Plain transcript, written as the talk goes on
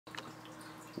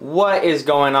What is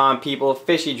going on, people?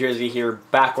 Fishy Drizzy here,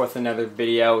 back with another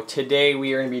video. Today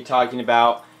we are going to be talking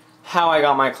about how I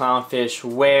got my clownfish,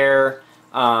 where,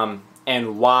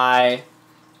 and why.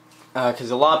 Because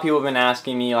a lot of people have been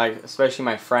asking me, like, especially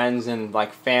my friends and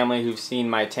like family who've seen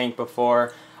my tank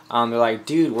before. They're like,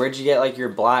 dude, where'd you get like your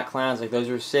black clowns? Like, those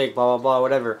are sick, blah blah blah,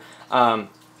 whatever.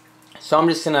 So I'm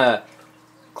just gonna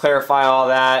clarify all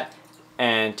that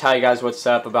and tell you guys what's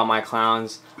up about my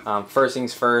clowns. First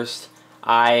things first.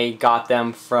 I got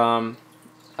them from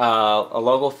a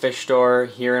local fish store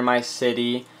here in my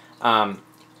city.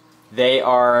 They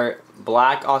are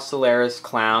black Ocellaris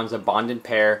clowns, a bonded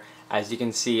pair, as you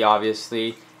can see,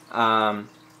 obviously. And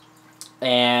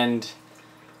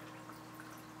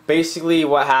basically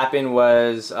what happened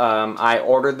was I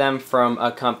ordered them from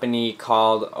a company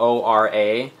called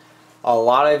ORA. A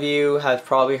lot of you have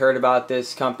probably heard about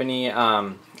this company.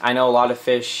 I know a lot of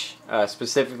fish,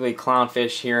 specifically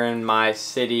clownfish here in my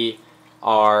city,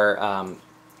 are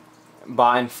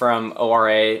bought from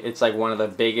ORA. It's like one of the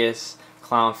biggest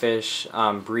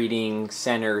clownfish breeding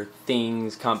center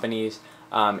companies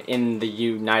in the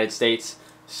United States.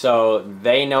 So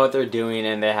they know what they're doing,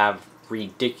 and they have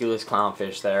ridiculous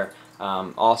clownfish there.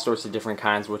 All sorts of different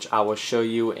kinds, which I will show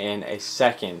you in a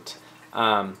second.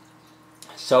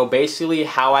 So basically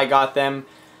how I got them,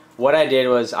 what I did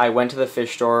was I went to the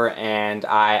fish store and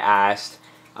I asked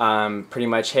pretty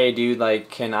much, hey dude,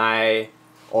 like, can I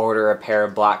order a pair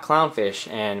of black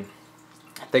clownfish? And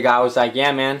the guy was like,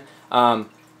 yeah man,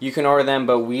 you can order them,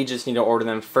 but we just need to order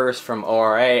them first from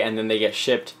ORA, and then they get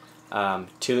shipped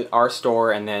to our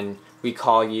store, and then we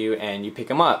call you and you pick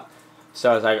them up.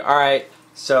 So I was like, alright.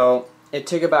 So it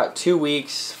took about 2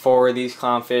 weeks for these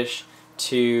clownfish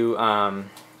to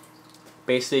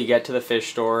basically get to the fish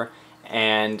store,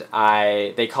 and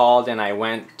they called and I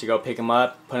went to go pick them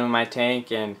up, put them in my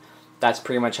tank, and that's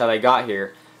pretty much how they got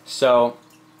here. So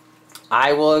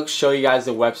I will show you guys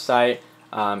the website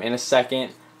in a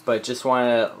second, but just want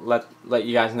to let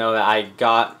you guys know that I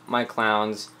got my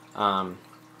clowns from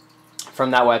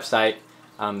that website.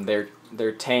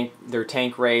 They're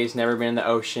tank raised, never been in the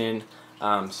ocean,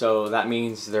 so that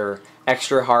means they're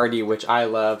extra hardy, which I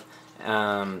love.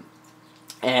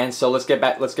 And so let's get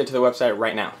to the website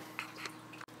right now.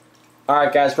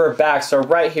 Alright guys, we're back. So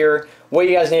right here, what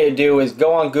you guys need to do is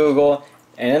go on Google,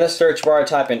 and in the search bar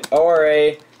type in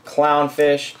ORA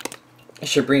clownfish. It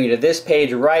should bring you to this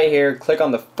page right here. Click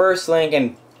on the first link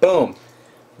and boom,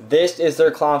 this is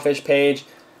their clownfish page.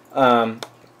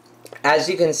 As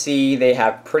you can see, they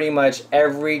have pretty much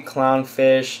every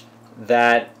clownfish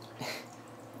that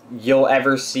you'll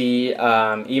ever see,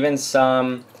 even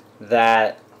some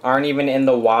that aren't even in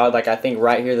the wild. Like I think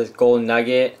right here, this gold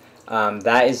nugget,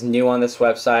 that is new on this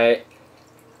website.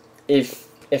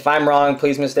 If I'm wrong,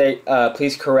 please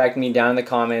correct me down in the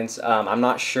comments. I'm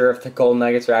not sure if the gold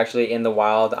nuggets are actually in the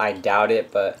wild. I doubt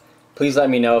it, but please let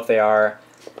me know if they are.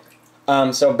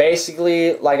 So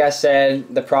basically, like I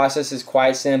said, the process is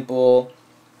quite simple.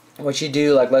 What you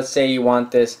do, like let's say you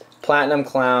want this platinum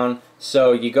clown,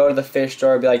 so you go to the fish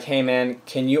store, be like, hey man,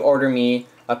 can you order me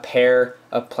a pair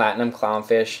of platinum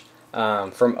clownfish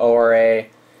from ORA?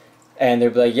 And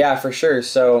they'll be like, yeah, for sure.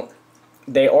 So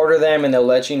they order them and they'll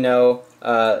let you know.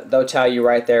 They'll tell you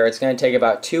right there it's going to take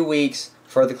about 2 weeks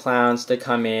for the clowns to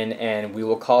come in, and we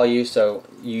will call you. So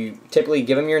you typically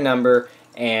give them your number,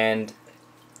 and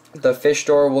the fish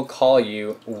store will call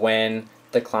you when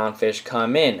the clownfish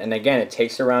come in. And again, it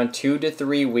takes around 2 to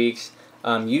 3 weeks,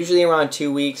 usually around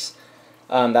 2 weeks.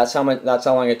 That's how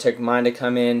long it took mine to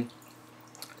come in.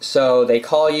 So they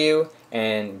call you,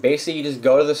 and basically you just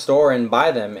go to the store and buy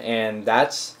them, and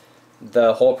that's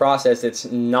the whole process. It's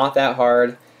not that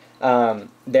hard.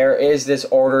 There is this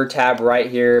order tab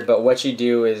right here, but what you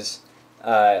do is,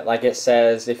 like it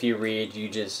says, if you read, you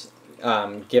just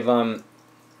give them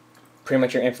pretty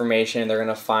much your information. They're going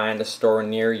to find a store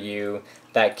near you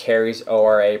that carries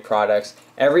ORA products.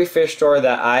 Every fish store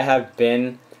that I have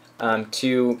been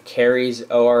to carries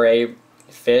ORA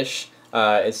fish.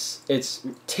 It's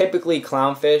typically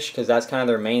clownfish, because that's kind of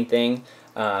their main thing.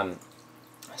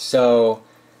 So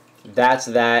that's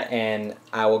that, and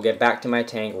I will get back to my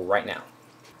tank right now.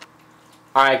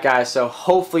 Alright guys, so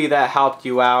hopefully that helped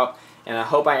you out, and I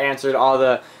hope I answered all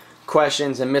the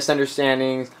questions and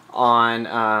misunderstandings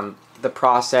on the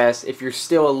process. If you're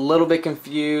still a little bit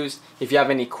confused, if you have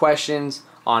any questions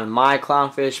on my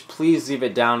clownfish, please leave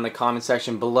it down in the comment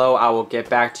section below. I will get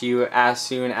back to you as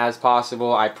soon as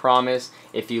possible, I promise.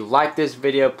 If you like this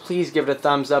video, please give it a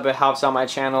thumbs up. It helps out my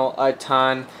channel a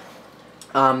ton.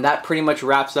 That pretty much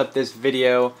wraps up this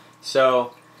video.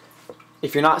 So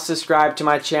if you're not subscribed to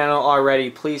my channel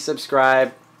already, please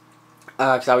subscribe.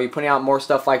 because I'll be putting out more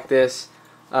stuff like this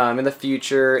in the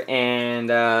future, and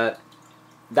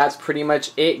that's pretty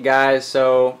much it, guys.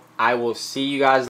 So I will see you guys